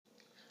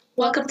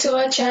Welcome to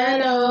our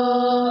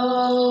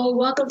channel.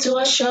 Welcome to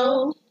our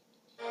show.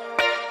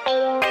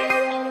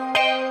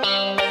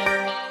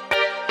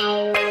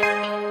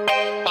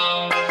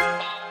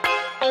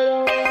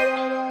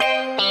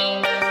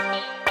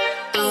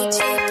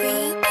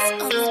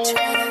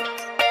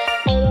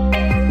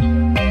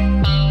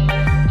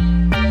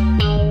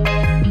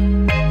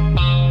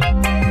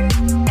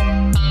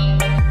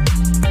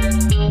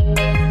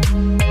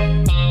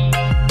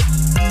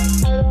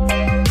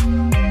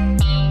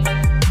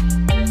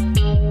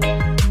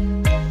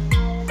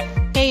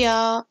 Hey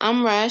y'all,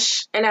 I'm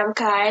Rush, And I'm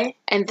Kai.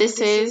 and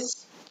this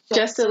is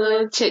Just a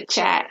Little Chit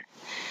Chat.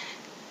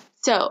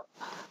 So,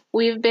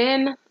 we've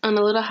been on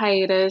a little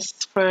hiatus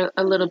for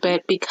a little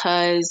bit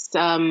because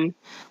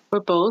we're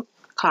both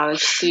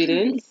college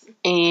students,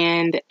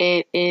 and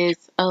it is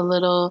a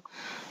little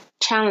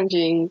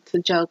challenging to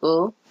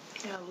juggle.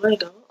 A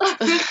little.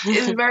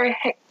 It's very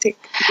hectic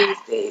these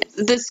days.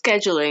 The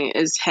scheduling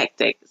is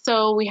hectic,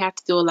 so we have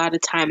to do a lot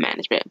of time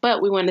management.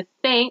 But we want to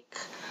thank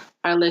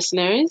our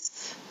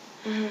listeners.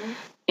 Mm-hmm.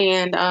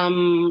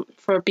 And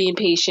for being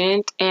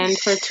patient and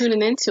for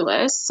tuning in to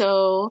us.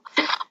 So,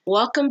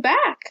 welcome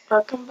back.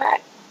 Welcome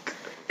back.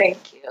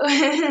 Thank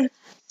you.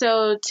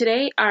 So,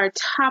 today our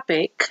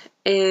topic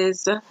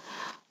is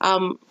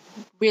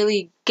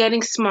really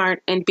getting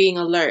smart and being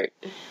alert.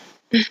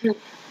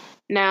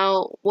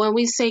 Now, when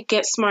we say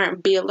get smart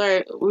and be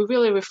alert, we're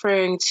really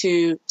referring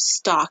to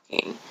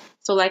stalking.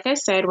 So, like I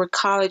said, we're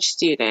college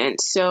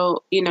students.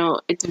 So,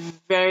 it's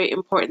very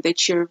important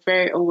that you're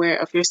very aware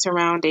of your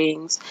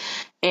surroundings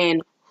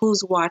and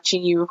who's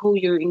watching you, who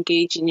you're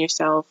engaging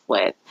yourself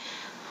with.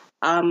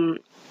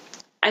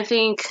 I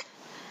think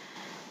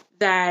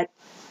that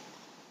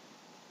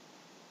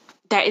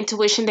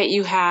intuition that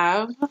you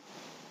have,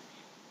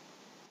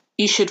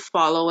 you should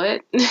follow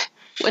it.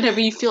 Whenever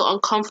you feel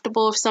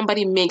uncomfortable, if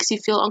somebody makes you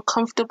feel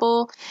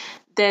uncomfortable,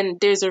 then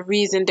there's a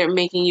reason they're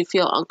making you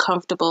feel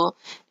uncomfortable,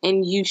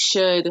 and you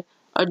should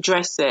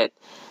address it.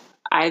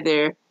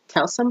 Either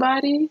tell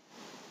somebody,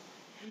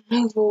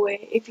 Move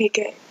away if you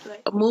get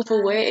move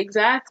away,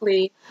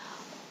 exactly.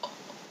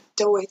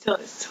 Don't wait till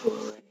it's too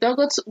late. Don't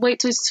wait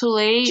till it's too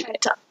late. Try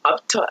to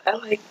up to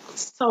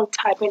some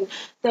type in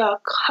the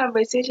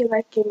conversation,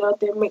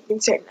 they're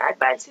making certain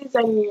advances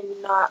and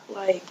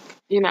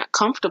You're not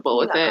comfortable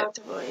with it.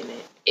 Comfortable in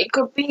it. It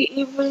could be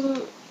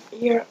even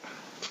your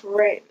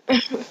friend.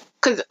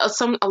 Because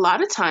a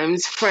lot of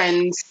times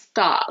friends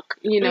stalk,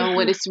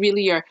 when it's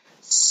really your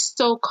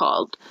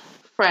so-called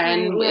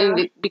friend, Yeah. and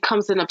it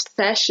becomes an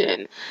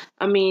obsession.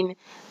 I mean,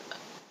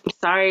 I'm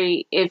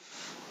sorry if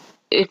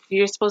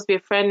you're supposed to be a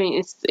friend and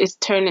it's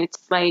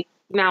like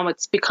now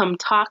it's become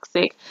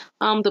toxic.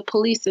 The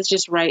police is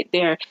just right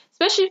there,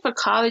 especially for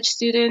college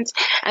students.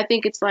 I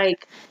think it's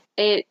like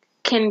it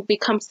can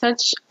become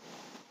such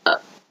a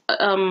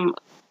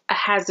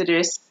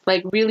hazardous,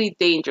 like really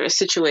dangerous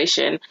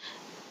situation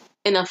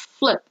in a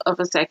flip of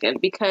a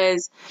second,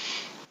 because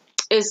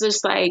it's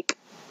just like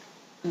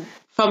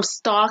from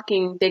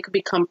stalking they could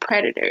become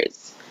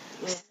predators.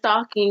 Yeah.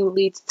 Stalking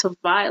leads to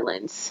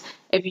violence.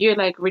 If you're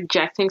like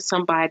rejecting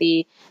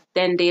somebody,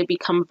 then they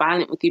become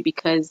violent with you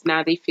because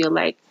now they feel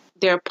like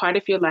they're a part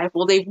of your life.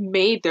 Well, they've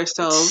made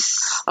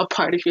themselves a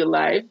part of your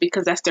life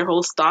because that's their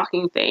whole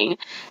stalking thing.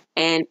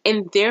 And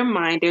in their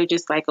mind, they're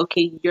just like,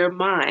 okay, you're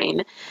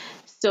mine.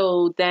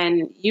 So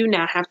then you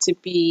now have to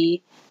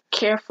be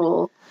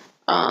careful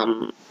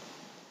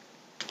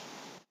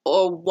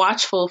or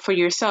watchful for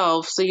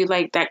yourself. So you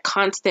like that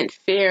constant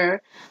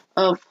fear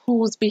of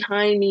who's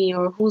behind me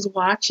or who's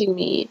watching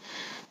me.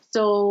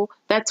 So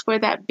that's where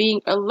that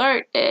being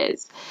alert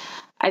is.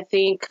 I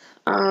think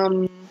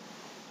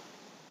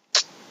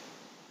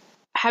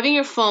having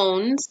your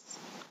phones,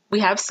 we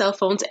have cell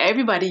phones.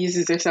 Everybody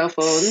uses their cell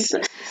phones.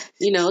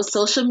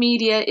 Social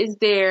media is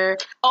there.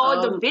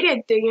 The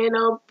video thing,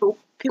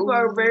 people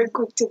are very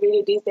quick to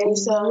video these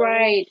days. So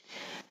right.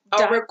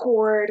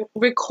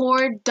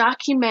 Record,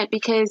 document,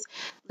 because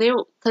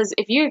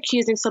if you're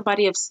accusing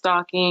somebody of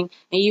stalking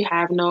and you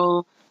have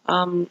no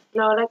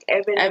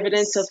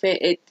evidence of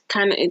it,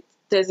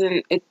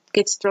 it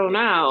gets thrown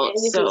out.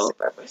 It defeats the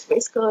purpose,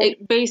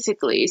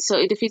 basically. So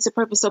it defeats the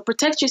purpose. So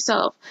protect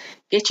yourself.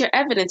 Get your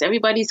evidence.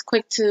 Everybody's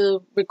quick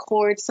to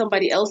record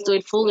somebody else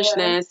doing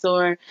foolishness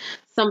or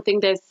something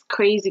that's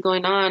crazy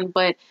going on,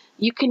 but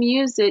you can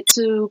use it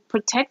to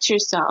protect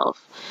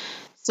yourself.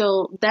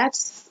 So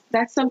that's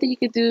something you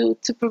could do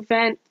to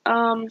prevent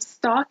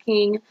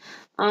stalking.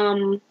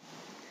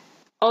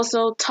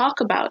 Also, talk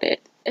about it.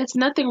 It's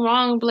nothing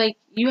wrong. Like,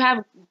 you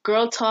have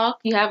girl talk,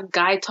 you have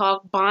guy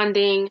talk,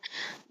 bonding.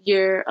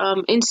 You're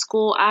in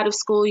school, out of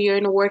school, you're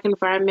in a work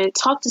environment.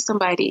 Talk to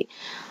somebody.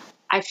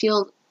 I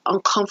feel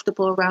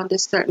uncomfortable around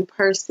this certain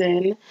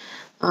person.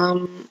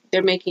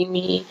 They're making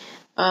me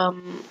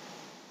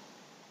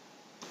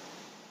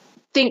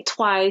think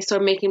twice, or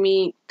making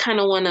me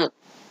kind of want to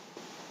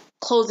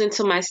close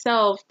into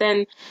myself.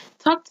 Then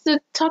talk to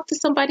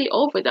somebody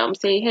over them.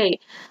 Say, hey,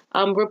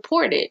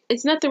 report it.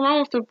 It's nothing wrong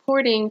with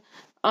reporting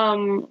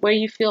where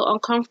you feel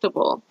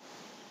uncomfortable.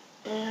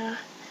 Yeah,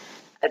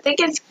 I think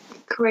it's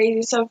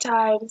crazy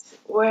sometimes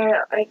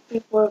where like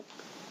people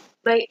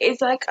like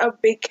it's like a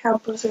big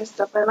campus and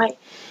stuff, and like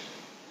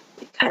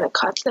you kind of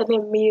constantly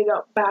meet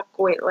up back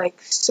with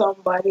like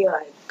somebody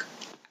like.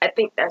 I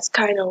think that's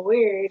kind of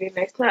weird, and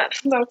it's not.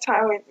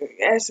 Sometimes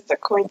it's a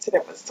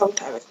coincidence, but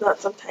sometimes it's not.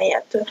 Sometimes you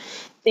have to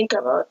think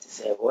about to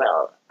say,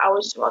 well, I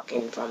was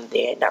walking from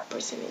there, and that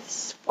person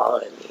is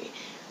following me.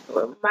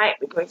 We might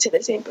be going to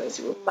the same place,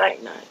 we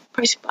might not.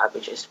 Person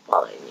probably just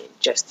following you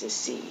just to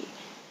see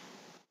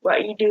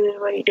what you doing,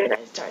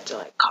 and start to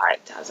like call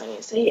tabs on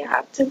you. So you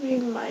have to be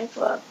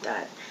mindful of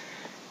that,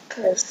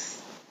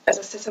 because as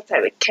I said,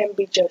 sometimes it can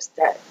be just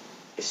that.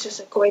 It's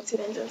just a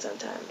coincidence, and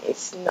sometimes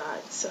it's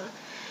not. So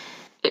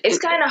it's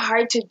kind of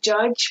hard to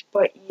judge,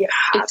 but you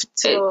have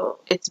to.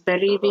 It's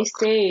better to be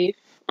safe,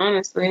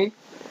 honestly.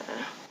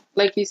 Yeah.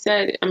 Like you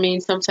said, I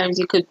mean, sometimes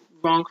you could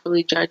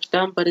wrongfully judge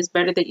them, but it's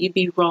better that you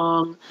be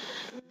wrong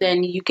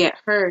than you get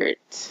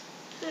hurt.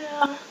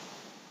 Yeah.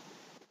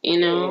 You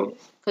know,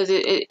 because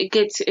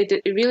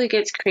it really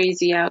gets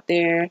crazy out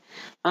there,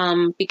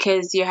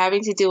 because you're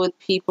having to deal with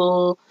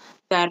people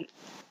that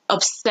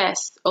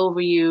obsess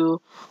over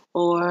you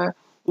or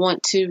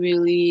want to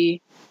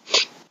really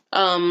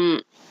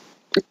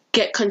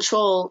get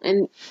control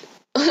and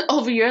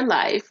over your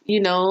life,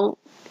 you know,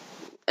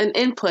 an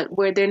input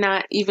where they're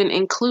not even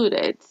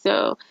included.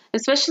 So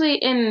especially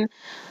in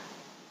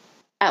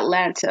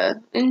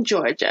Atlanta, in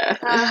Georgia,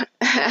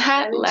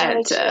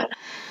 Atlanta,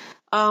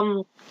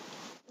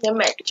 the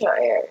metro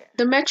area.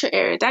 The metro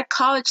area, that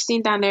college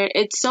scene down there,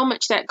 it's so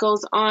much that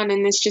goes on,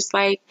 and it's just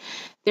like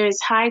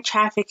there's high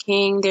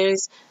trafficking,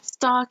 there's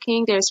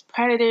stalking, there's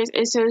predators,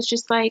 and so it's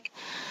just like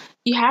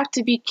you have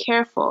to be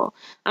careful.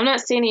 I'm not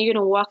saying that you're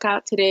gonna walk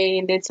out today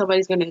and then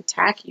somebody's gonna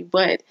attack you,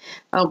 but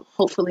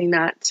hopefully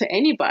not to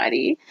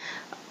anybody.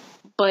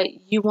 But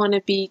you want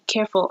to be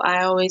careful.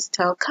 I always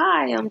tell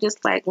Kai, I'm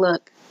just like,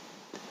 look,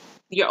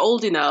 you're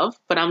old enough,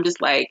 but I'm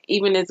just like,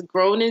 even as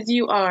grown as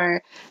you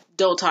are,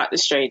 don't talk to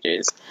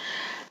strangers.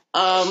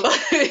 I'm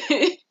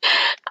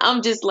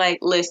just like,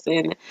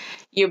 listen,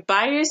 you're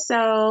by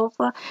yourself,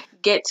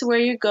 get to where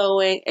you're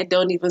going, and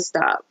don't even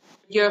stop.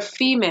 You're a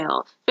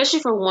female,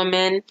 especially for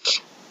women.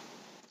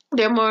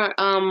 They're more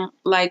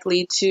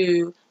likely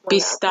to be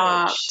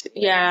stopped.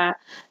 Yeah.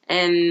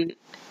 And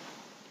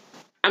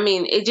I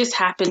mean, it just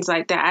happens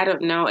like that. I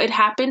don't know. It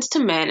happens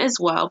to men as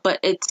well, but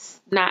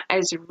it's not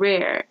as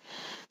rare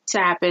to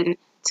happen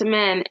to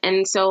men.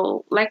 And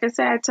so, like I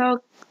said, I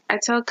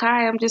tell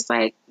Kai, I'm just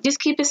like, just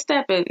keep it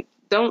stepping.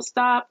 Don't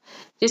stop.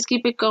 Just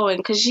keep it going.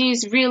 Because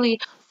she's really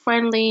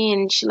friendly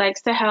and she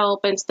likes to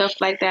help and stuff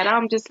like that.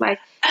 I'm just like,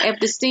 if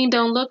the scene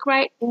don't look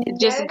right,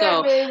 just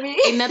go.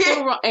 Ain't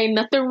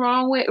nothing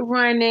wrong with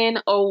running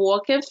or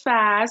walking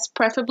fast,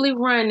 preferably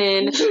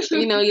running.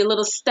 You know, your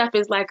little step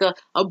is like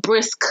a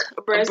brisk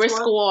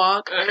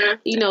walk,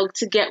 you know,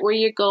 to get where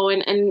you're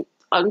going. And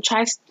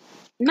try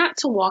not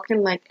to walk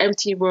in like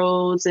empty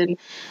roads and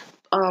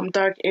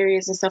dark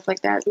areas and stuff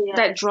like that. Yeah.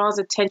 That draws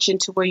attention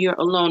to where you're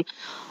alone.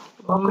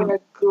 Walk in a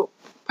group,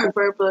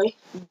 preferably.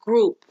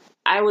 Group.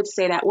 I would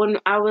say that. When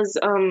I was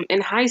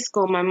in high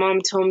school, my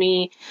mom told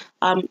me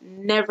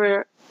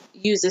never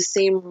use the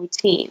same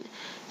routine.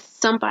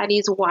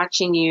 Somebody's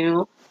watching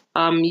you.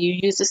 You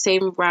use the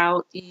same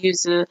route. You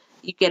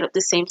get up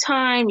the same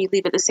time. You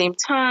leave at the same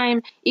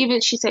time.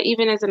 She said,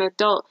 even as an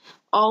adult,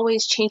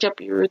 always change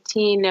up your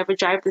routine. Never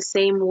drive the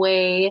same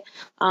way.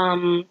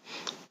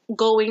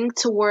 Going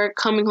to work,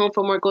 coming home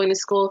from work, going to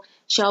school.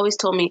 She always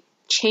told me,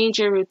 change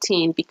your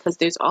routine because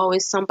there's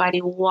always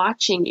somebody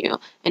watching you.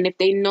 And if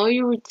they know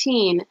your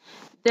routine,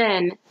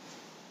 then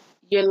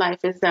your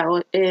life is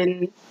out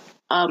and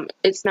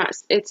it's not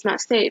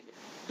safe.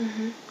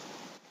 Mm-hmm.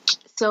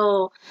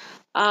 So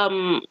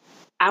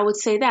I would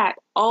say that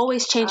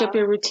always change up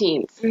your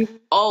routines. Mm-hmm.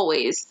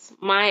 Always.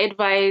 My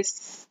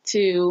advice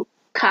to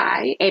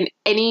Kai and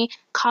any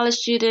college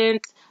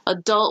students,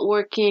 adult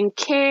working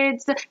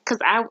kids, because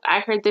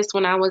I heard this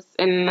when I was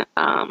in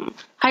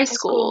high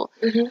school.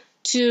 Mm-hmm.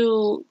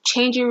 To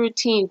change your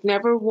routine.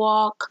 Never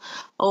walk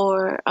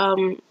or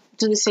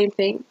do the same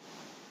thing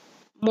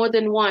more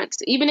than once.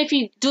 Even if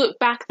you do it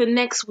back the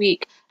next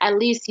week, at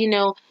least, you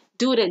know,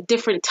 do it at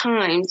different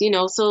times, you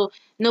know, so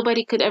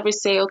nobody could ever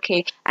say,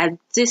 okay, at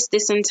this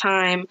in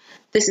time,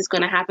 this is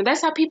going to happen.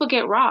 That's how people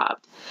get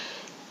robbed.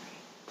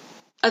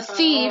 A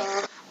thief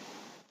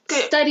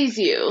studies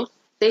you.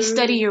 They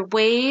study your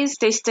ways.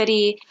 They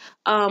study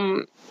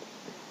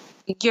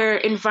your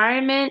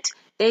environment.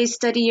 They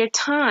study your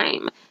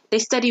time. They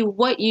study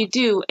what you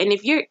do. And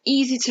if you're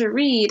easy to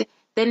read,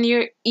 then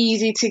you're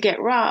easy to get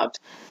robbed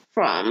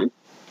from.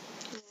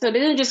 So they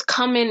don't just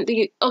come in.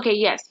 Okay,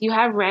 yes, you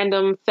have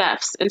random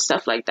thefts and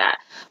stuff like that.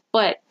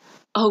 But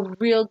a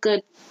real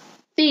good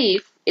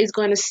thief is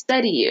going to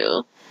study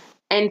you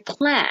and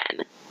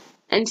plan.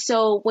 And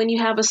so when you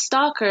have a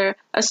stalker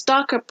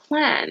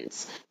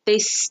plans. They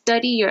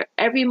study your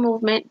every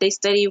movement. They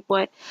study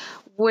what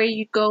where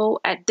you go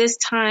at this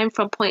time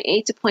from point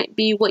A to point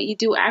B, what you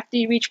do after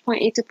you reach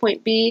point A to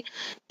point B.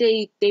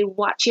 They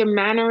watch your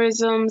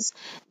mannerisms.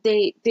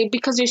 They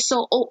because they're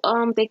so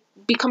they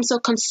become so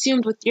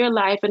consumed with your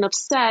life and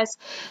obsessed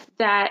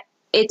that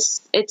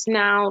it's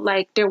now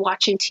like they're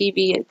watching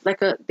TV,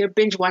 they're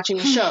binge watching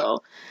a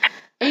show.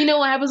 And you know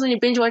what happens when you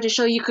binge watch a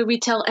show? You could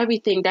retell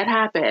everything that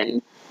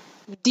happened,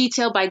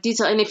 detail by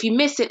detail. And if you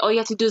miss it, all you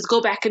have to do is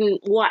go back and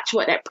watch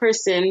what that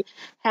person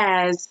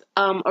has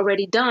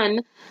already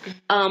done.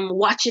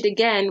 Watch it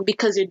again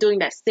because you're doing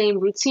that same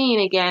routine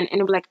again. And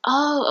it'll be like,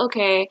 oh,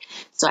 okay.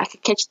 So I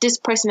could catch this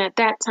person at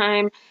that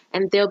time,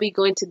 and they'll be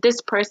going to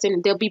this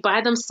person. They'll be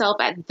by themselves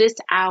at this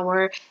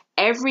hour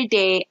every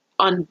day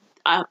on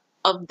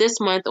of this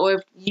month. Or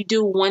if you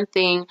do one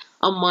thing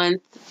a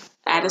month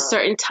at a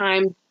certain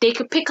time, they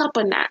could pick up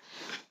on that.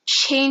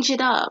 Change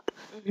it up.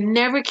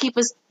 Never keep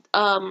us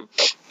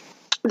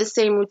the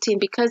same routine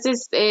because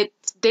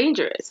it's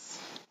dangerous.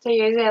 So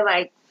you say,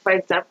 like, for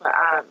example,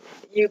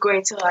 you're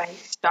going to like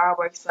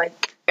Starbucks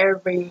like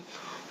every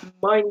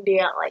Monday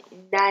at like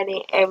 9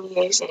 a.m.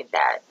 You're saying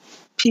that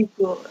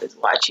people is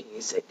watching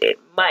you, so they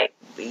might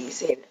be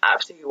saying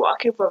after you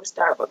walk in from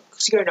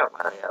Starbucks, you're not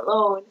running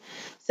alone.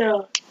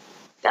 So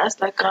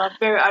that's like a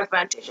very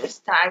advantageous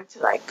time to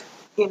like,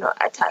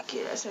 attack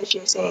you. That's what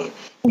you're saying.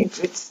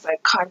 If it's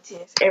like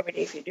continuous every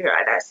day, if you do it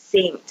at that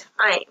same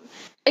time.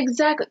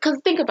 Exactly. Because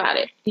think about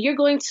it. You're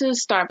going to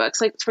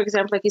Starbucks. Like, for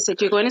example, like you said,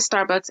 you're going to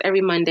Starbucks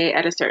every Monday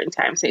at a certain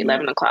time, say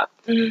 11 o'clock.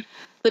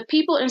 The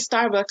people in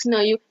Starbucks know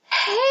you.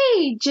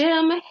 Hey,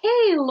 Jim.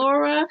 Hey,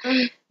 Laura.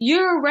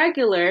 You're a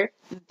regular.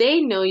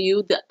 They know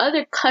you. The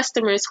other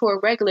customers who are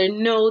regular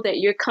know that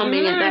you're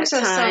coming at that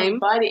time.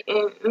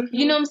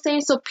 You know what I'm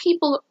saying? So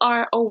people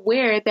are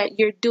aware that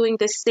you're doing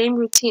the same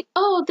routine.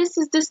 Oh, this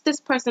is this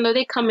person. Oh,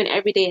 they come in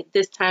every day at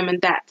this time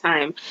and that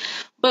time.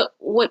 But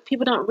what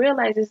people don't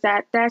realize is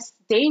that that's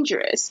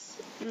dangerous.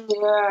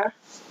 Yeah.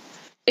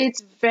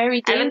 It's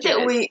very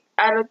dangerous.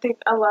 I don't think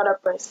a lot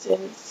of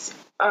persons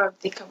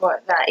think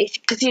about that.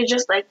 Because you're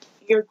just like,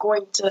 you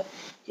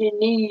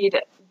need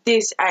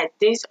this at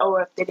this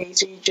hour of the day,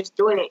 so you're just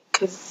doing it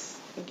because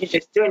you're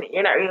just doing it.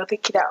 You're not really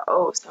thinking that,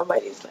 oh,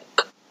 somebody's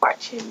like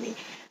watching me.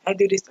 I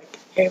do this like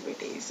every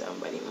day.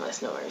 Somebody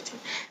must know everything.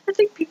 I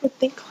think people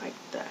think like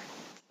that.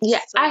 Yeah,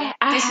 so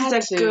this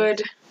is a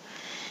good,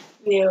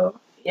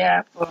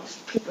 for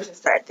people to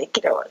start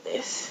thinking about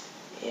this.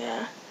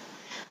 Yeah.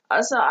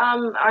 Also,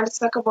 I'll just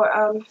talk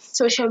about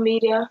social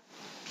media.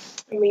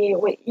 I mean,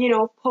 with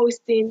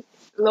posting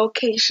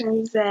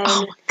locations and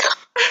oh my God.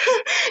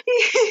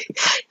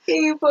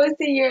 you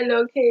posting your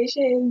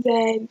locations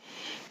and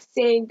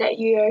saying that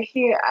you're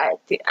here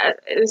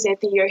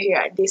you're here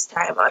at this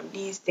time on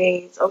these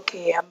days.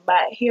 Okay, I'm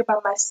here by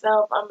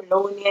myself. I'm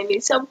lonely. I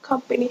need some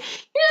company.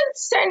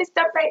 Certain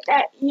stuff like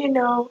that.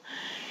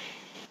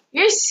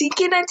 You're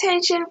seeking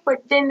attention,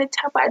 but then the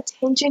type of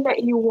attention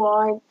that you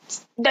want,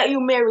 that you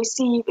may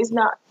receive, is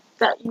not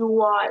that you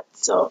want.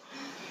 So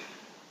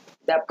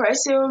that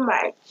person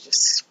might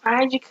just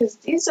find you because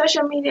these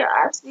social media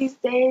apps these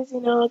days,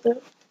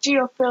 the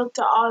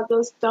geo-filter, all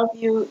those stuff,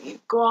 you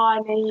go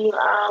on and you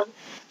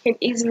can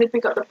easily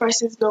pick up the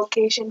person's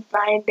location,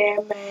 find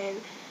them, and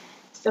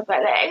stuff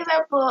like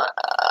that.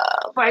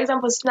 For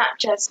example,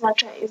 Snapchat.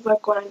 Snapchat is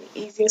like one of the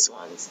easiest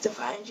ones to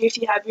find you if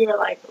you have your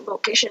like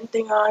location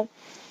thing on.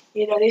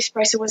 This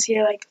person was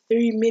here like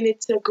 3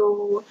 minutes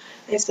ago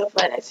and stuff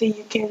like that. So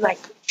you can like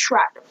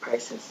track the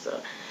person. So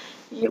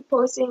you're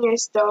posting your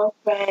stuff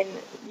and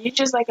you're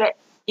just like an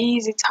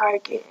easy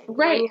target.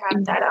 Right. You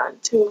have that on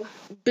too.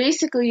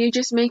 Basically, you're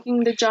just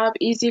making the job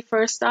easy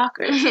for a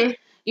stalker.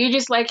 You're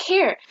just like,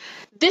 here,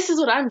 this is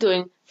what I'm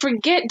doing.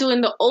 Forget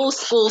doing the old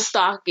school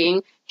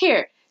stalking.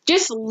 Here,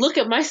 just look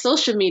at my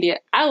social media.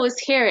 I was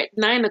here at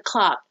 9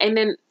 o'clock, and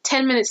then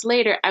 10 minutes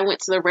later, I went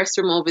to the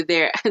restroom over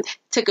there and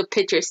took a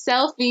picture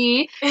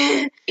selfie.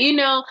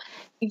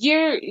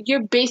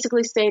 You're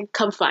basically saying,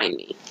 come find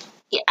me.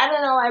 Yeah, I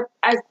don't know.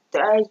 I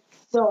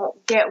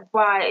don't get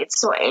why it's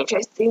so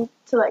interesting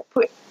to like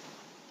put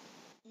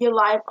your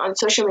life on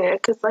social media,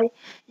 because like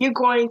you're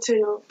going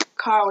to the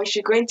car wash,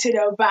 you're going to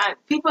the bank.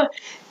 People,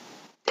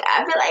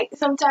 I feel like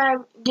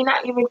sometimes you're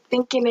not even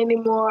thinking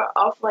anymore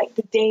of like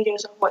the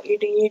dangers of what you're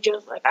doing. You're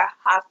just like, I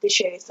have to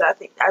share this. So I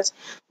think that's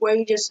where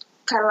you just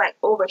kind of like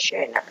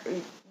oversharing.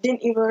 You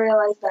didn't even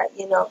realize that,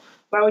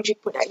 why would you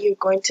put that you're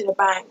going to the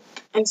bank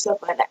and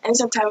stuff like that? And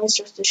sometimes it's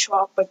just to show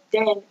off, but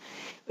then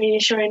when you're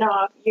showing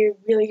off, you're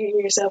really getting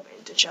yourself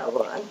into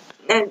trouble.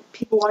 And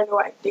people wonder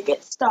why they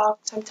get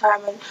stalked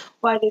sometimes and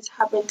why this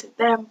happened to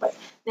them, but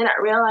they're not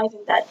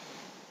realizing that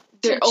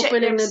they're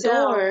opening the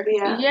door.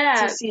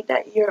 To see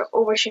that you're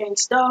oversharing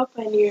stuff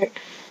and you're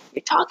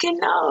talking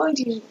loud,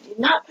 you're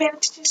not paying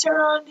attention to your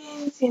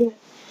surroundings,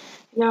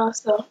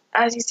 so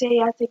as you say,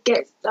 you have to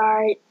get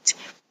started,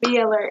 be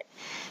alert.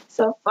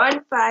 So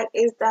fun fact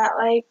is that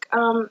like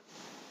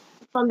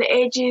from the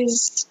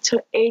ages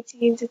to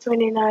 18 to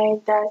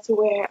 29, that's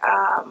where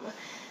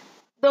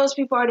those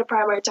people are the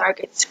primary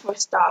targets for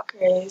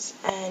stalkers,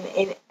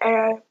 and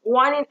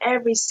one in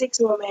every 6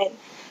 women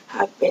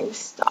have been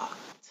stalked.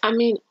 I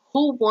mean,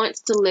 who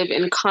wants to live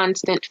in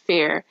constant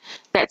fear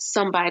that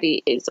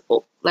somebody is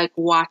like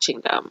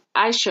watching them?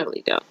 I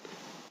surely don't.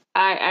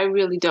 I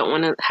really don't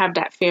want to have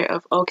that fear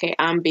of, okay,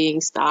 I'm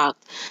being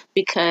stalked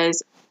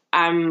because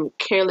I'm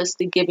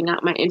carelessly giving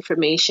out my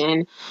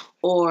information,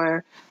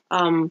 or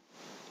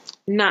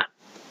not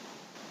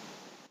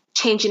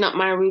changing up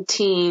my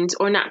routines,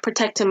 or not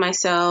protecting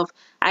myself.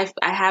 I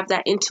have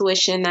that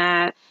intuition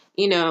that,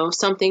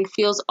 something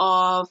feels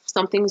off,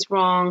 something's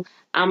wrong.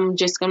 I'm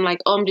just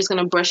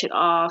gonna brush it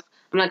off.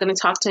 I'm not gonna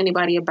talk to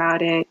anybody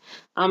about it.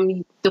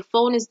 The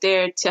phone is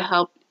there to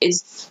help.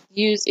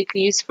 It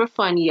can use for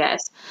fun,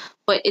 yes,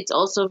 but it's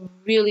also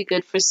really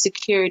good for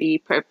security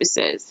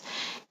purposes.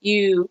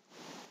 You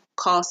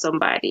call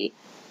somebody.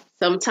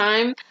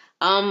 Sometime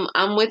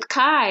I'm with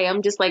Kai.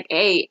 I'm just like,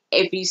 hey,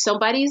 if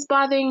somebody's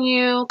bothering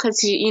you,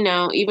 because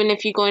even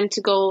if you're going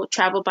to go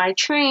travel by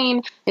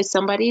train, if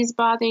somebody's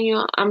bothering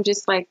you, I'm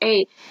just like,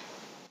 hey,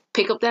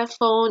 pick up that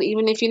phone.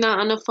 Even if you're not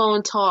on the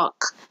phone,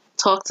 talk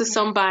to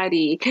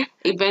somebody.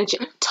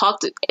 Eventually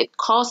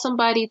call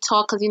somebody,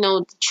 talk, because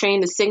the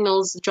train, the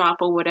signals drop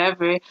or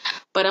whatever.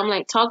 But I'm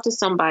like, talk to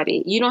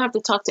somebody. You don't have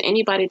to talk to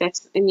anybody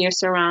that's in your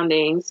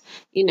surroundings,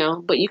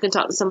 but you can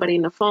talk to somebody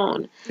in the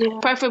phone. Yeah.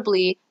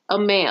 Preferably a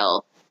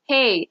male.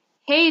 Hey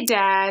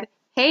dad,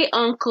 hey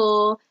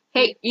uncle,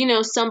 hey,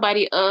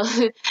 somebody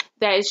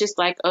that is just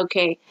like,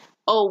 okay,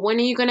 oh, when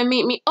are you gonna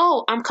meet me?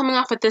 Oh, I'm coming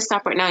off at this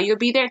stop right now. You'll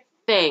be there?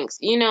 Thanks.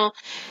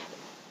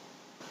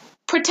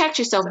 Protect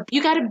yourself.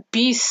 You gotta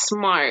be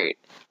smart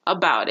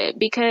about it,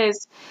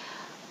 because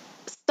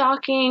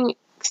stalking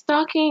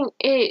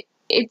it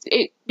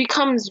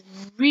becomes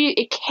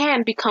it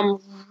can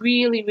become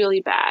really, really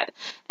bad.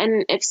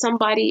 And if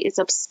somebody is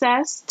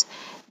obsessed,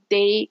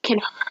 they can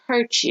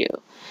hurt you.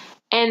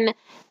 And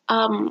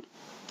I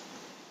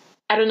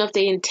don't know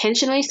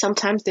if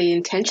sometimes they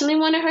intentionally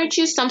want to hurt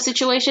you, some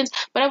situations,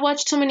 but I've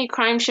watched too many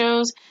crime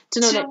shows to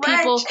know that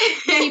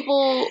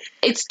people,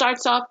 it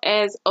starts off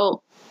as,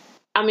 oh,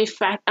 I'm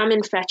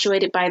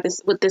infatuated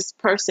with this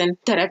person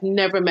that I've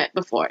never met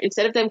before.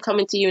 Instead of them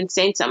coming to you and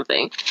saying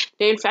something,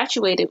 they're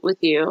infatuated with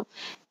you,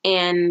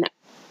 and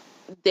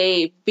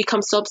they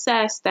become so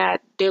obsessed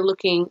that they're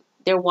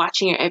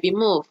watching your every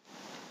move.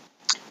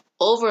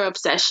 Over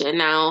obsession.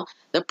 Now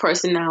the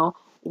person now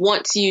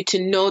wants you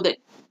to know that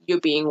you're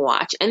being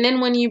watched, and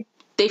then when you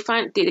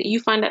find out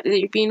that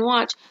you're being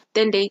watched,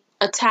 then they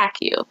attack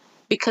you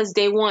because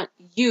they want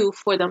you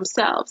for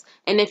themselves.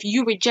 And if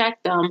you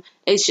reject them,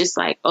 it's just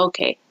like,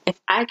 okay, if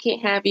I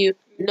can't have you,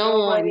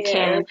 nobody one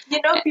can.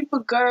 People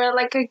girl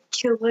like a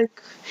kill,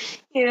 like,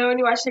 when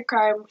you watch the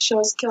crime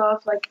shows, kill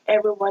off like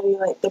everybody,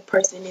 like the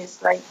person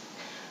is like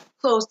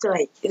close to,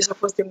 like, you're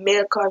supposed to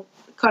male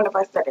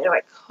conify that they're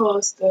like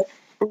close to.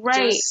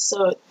 Right. Just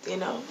so,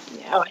 yeah,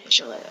 I watched a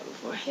show like that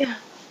before. Yeah.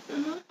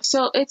 Mm-hmm.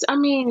 So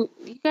you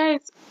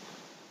guys,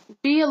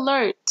 be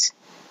alert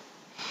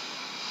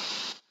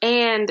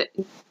and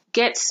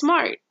get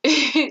smart.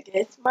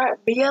 Get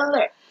smart, be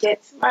alert.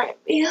 Get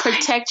smart, be alert.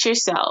 Protect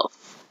yourself.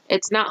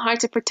 It's not hard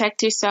to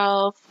protect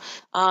yourself.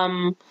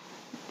 Find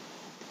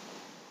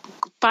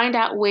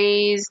out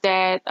ways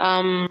that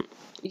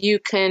you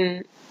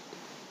can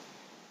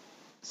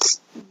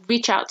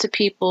reach out to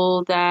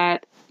people,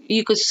 that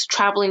you could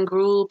travel in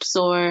groups,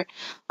 or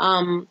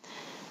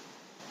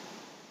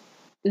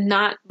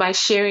not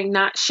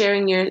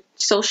sharing your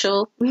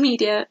social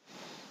media.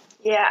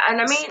 Yeah,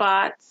 and I mean,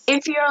 spots.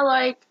 If you're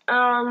like you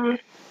are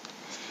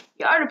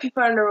the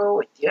people on the road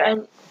with you,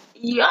 and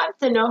you have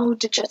to know who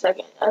to trust, like,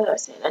 as I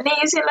said. And then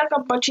you see like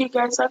a bunch of you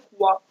guys like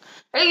walk,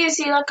 and you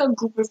see like a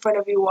group in front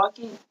of you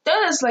walking.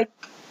 Don't just like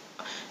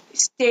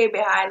stay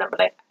behind. I'm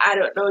like, I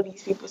don't know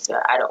these people, so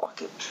I don't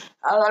walk it.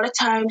 A lot of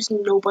times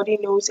nobody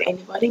knows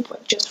anybody,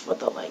 but just for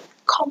the like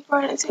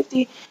comfort and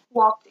safety,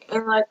 walk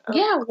in like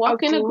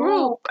in a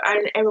group,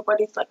 and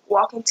everybody's like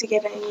walking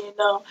together, and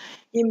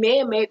you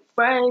may make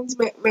friends,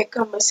 make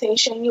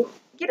conversation. You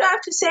don't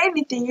have to say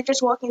anything. You're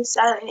just walking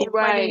silent.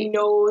 Everybody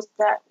knows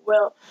that,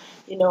 well,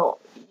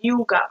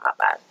 you got my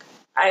back.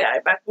 I got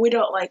your back. We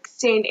don't like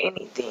saying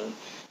anything.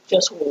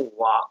 Just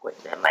walk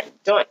with them.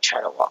 Like, don't try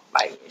to walk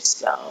by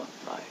yourself.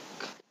 Like,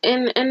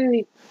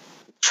 and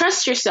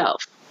trust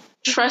yourself.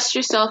 Trust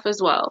yourself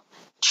as well.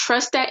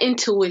 Trust that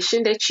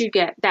intuition that you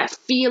get, that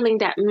feeling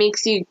that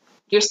makes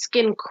your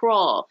skin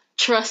crawl.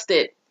 Trust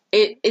it.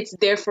 It's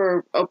there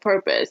for a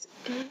purpose.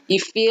 You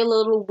feel a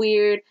little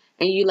weird,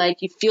 and you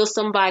feel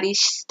somebody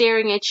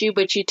staring at you,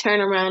 but you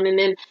turn around, and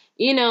then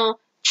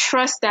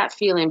trust that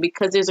feeling,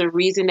 because there's a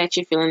reason that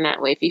you're feeling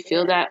that way. If you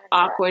feel that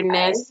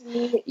awkwardness,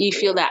 you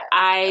feel that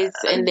eyes,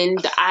 and then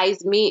the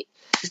eyes meet,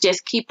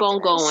 just keep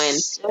on going.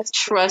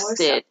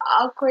 Trust it.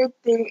 Awkward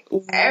thing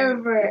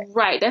ever.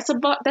 Right. That's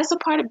a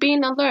part of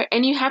being alert,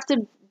 and you have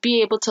to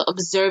be able to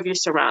observe your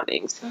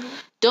surroundings. Mm-hmm.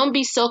 Don't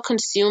be so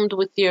consumed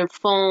with your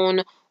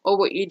phone or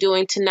what you're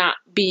doing to not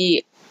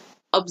be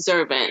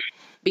observant,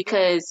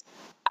 because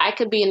I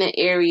could be in an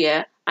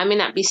area, I may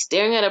not be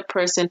staring at a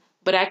person,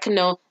 but I can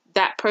know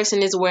that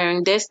person is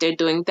wearing this, they're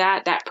doing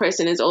that, that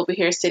person is over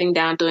here sitting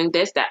down doing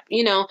this, that,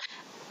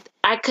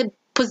 I could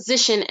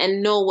position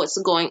and know what's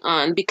going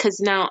on because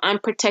now I'm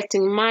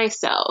protecting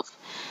myself.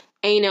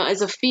 And,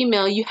 as a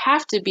female, you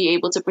have to be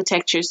able to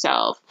protect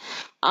yourself.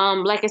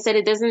 Like I said,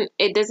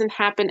 it doesn't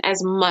happen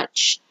as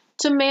much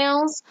to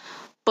males,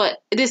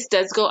 but this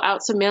does go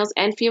out to males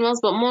and females,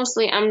 but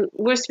mostly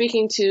we're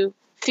speaking to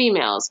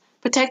females.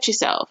 Protect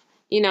yourself,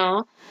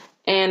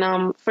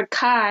 And for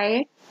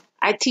Kai,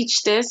 I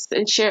teach this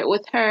and share it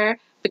with her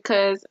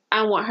because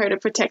I want her to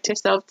protect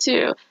herself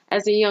too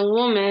as a young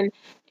woman.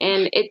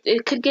 And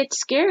it could get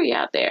scary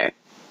out there.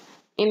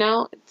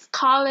 It's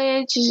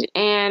college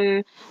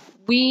and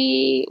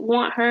we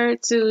want her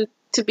to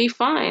be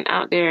fine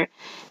out there.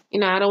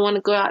 I don't want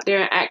to go out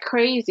there and act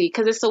crazy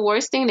because it's the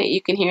worst thing that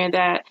you can hear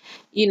that,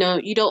 you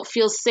don't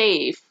feel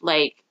safe,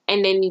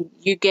 and then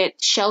you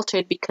get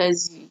sheltered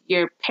because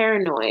you're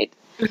paranoid.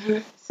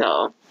 Mm-hmm.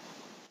 So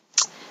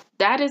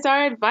that is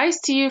our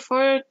advice to you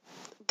for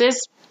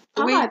this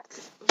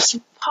podcast.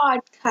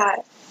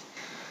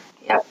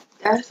 Yep,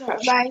 that's our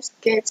advice.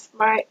 Get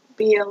smart,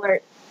 be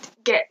alert.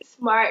 Get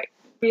smart,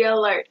 be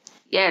alert.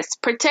 Yes,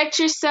 protect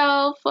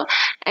yourself,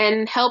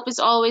 and help is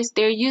always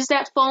there. Use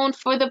that phone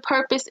for the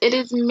purpose it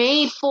is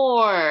made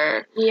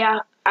for.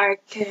 Yeah, I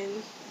can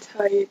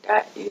tell you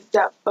that. Use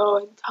that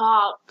phone.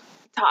 Talk.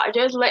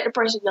 Just let the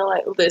person know,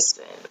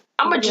 listen,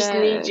 I'm going to just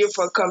need you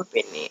for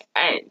company.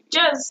 And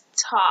just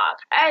talk.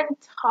 And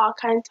talk.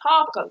 And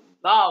talk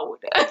loud.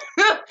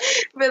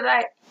 Be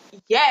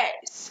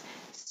yes.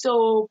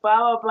 So, blah,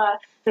 blah, blah.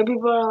 And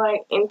people are,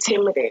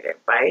 intimidated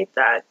by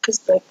that.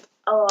 Because,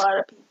 a lot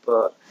of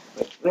people,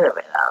 live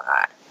it a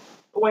lot.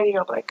 When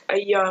you're, a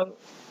young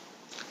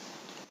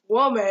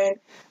woman,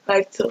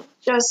 to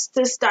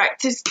start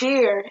to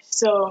steer.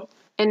 So.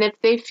 And if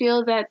they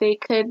feel that they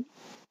could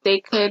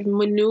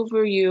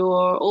maneuver you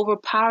or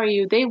overpower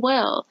you, they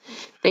will.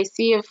 They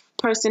see a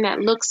person that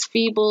looks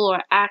feeble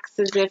or acts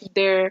as if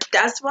they're...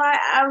 That's why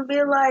I'll be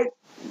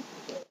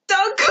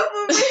don't come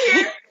over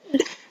here.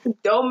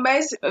 Don't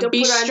mess. Don't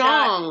be put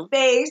strong. On that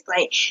face.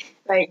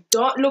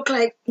 Don't look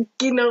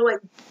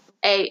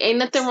Hey, ain't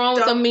nothing wrong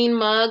with a mean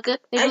mug. They're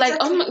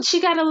oh,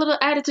 she got a little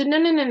attitude.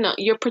 No.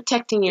 You're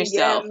protecting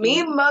yourself. Yeah,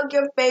 mean mug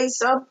your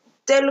face up.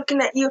 They're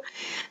looking at you.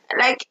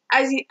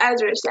 As we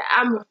said,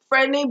 I'm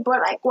friendly, but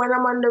when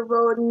I'm on the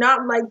road,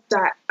 not like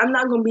that. I'm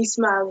not gonna be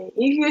smiling.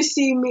 If you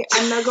see me,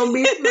 I'm not gonna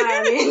be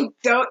smiling.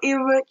 Don't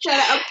even try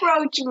to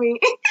approach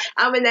me.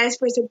 I'm a nice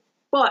person,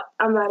 but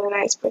I'm not a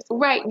nice person.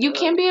 Right. You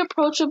can be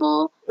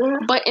approachable,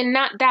 but in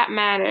not that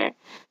manner.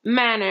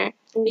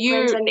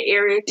 Depends on the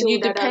area too. You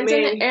depends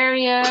on the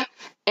area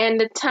and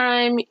the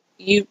time.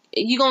 You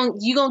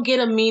gonna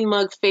get a mean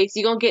mug face.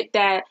 You gonna get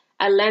that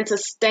Atlanta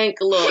stank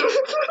look.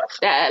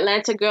 That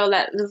Atlanta girl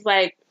that is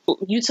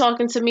you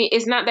talking to me.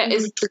 It's not that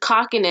it's the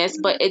cockiness,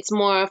 but it's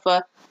more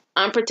of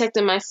I'm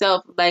protecting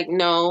myself.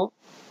 No.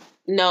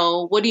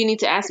 What do you need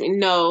to ask me?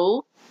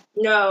 No.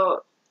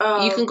 You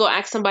can go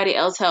ask somebody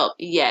else help.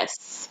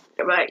 Yes.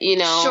 Right.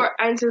 Short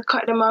answers,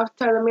 cut them off,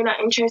 tell them you're not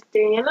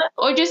interested.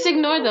 Or just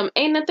ignore them.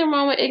 Ain't nothing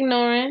wrong with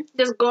ignoring.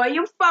 Just go on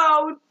your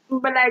phone,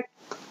 but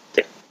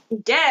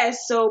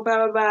yes, so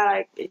blah blah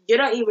blah. You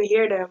don't even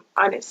hear them,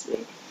 honestly.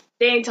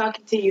 They ain't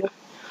talking to you.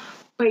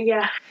 But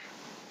yeah,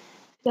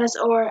 that's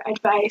our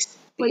advice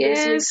for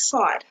this week's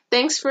pod.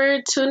 Thanks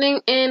for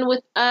tuning in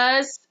with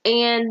us.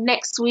 And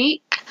next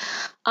week,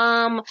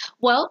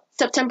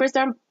 September's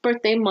our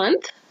birthday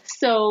month,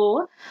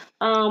 so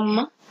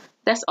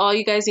that's all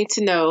you guys need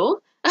to know.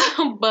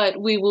 But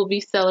we will be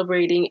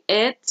celebrating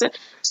it.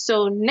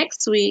 So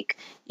next week,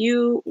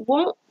 you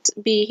won't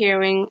be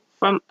hearing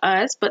from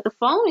us, but the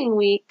following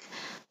week,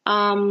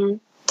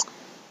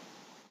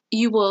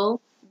 you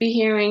will be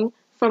hearing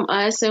from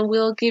us, and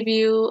we'll give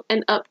you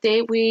an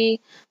update. We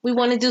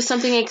want to do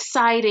something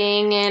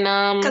exciting,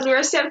 and because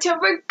we're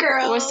September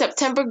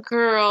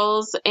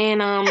girls.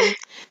 And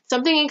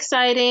something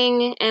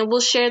exciting, and we'll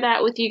share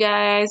that with you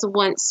guys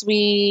once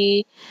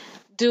we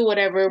do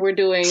whatever we're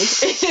doing.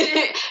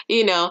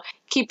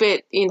 Keep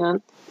it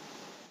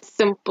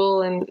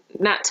simple and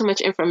not too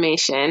much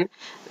information.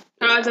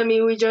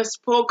 We just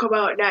spoke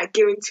about not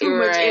giving too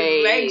much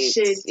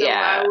information, so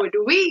why would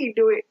we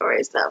do it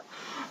ourselves?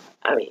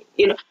 But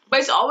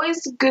it's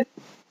always good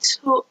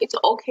it's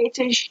okay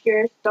to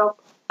share stuff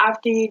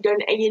after you're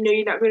done and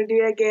you're not going to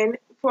do it again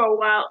for a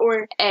while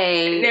or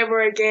never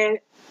again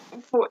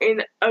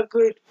in a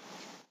good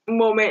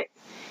moment.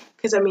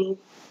 Because,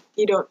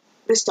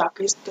 the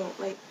stalkers don't,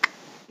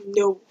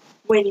 know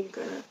when you're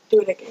going to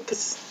do it again.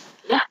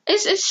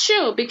 It's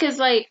true because,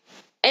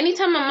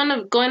 anytime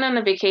I'm going on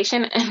a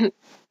vacation, and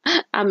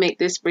I'll make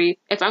this brief.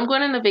 If I'm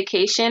going on a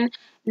vacation,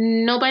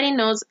 nobody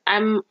knows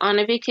I'm on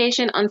a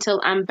vacation until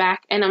I'm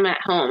back and I'm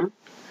at home.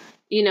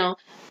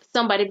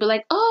 Somebody be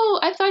like, oh,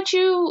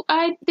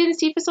 I didn't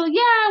see you for so long.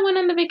 Yeah, I went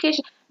on the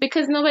vacation.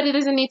 Because nobody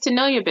doesn't need to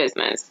know your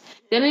business.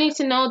 They don't need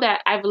to know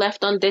that I've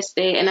left on this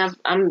day and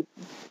I'm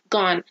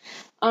gone.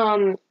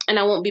 And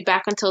I won't be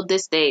back until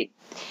this day.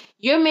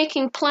 you're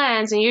making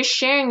plans and you're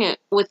sharing it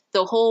with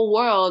the whole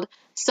world,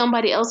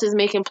 somebody else is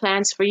making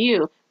plans for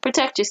you.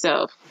 Protect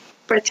yourself.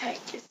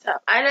 Protect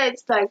yourself. I know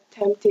it's like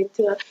tempting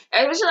to,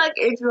 especially like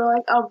if you're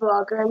like a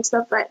vlogger and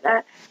stuff like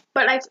that.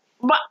 But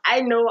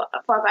I know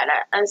for a fact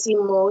that I see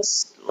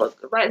most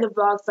the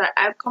vlogs that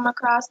I've come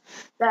across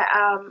that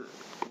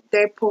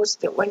they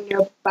post it when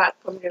you're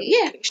back from your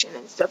vacation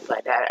and stuff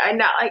like that. And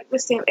not like the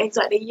same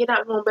exactly. You're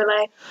not gonna be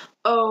like,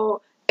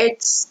 oh,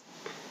 it's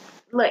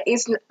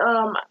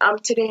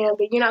today,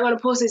 but you're not gonna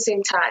post at the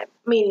same time.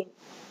 Meaning,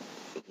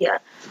 yeah.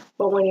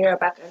 But when you're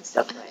back and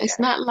stuff like that, it's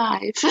not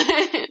live.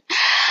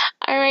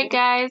 All right,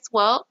 guys.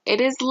 Well,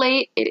 it is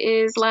late. It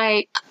is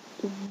like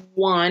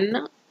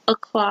 1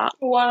 o'clock.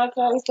 1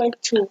 o'clock is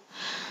like 2.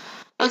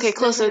 Okay,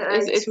 closer.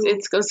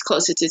 It's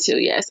closer to 2.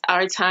 Yes,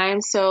 our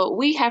time. So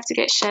we have to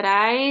get shut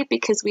eye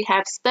because we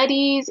have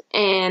studies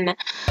and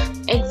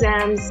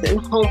exams and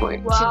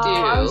homework to do.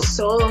 I'm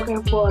so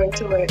looking forward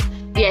to it.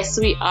 Yes,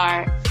 we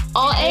are.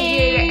 All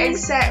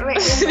A's. The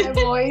excitement in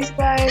my voice,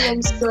 guys.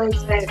 I'm so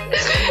excited.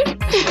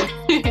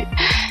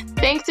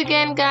 Thanks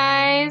again,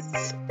 guys.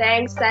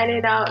 Thanks.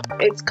 Signing out.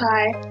 It's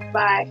Kai.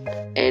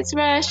 Bye. It's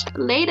Rush.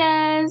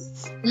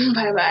 Laters.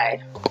 Bye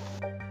bye.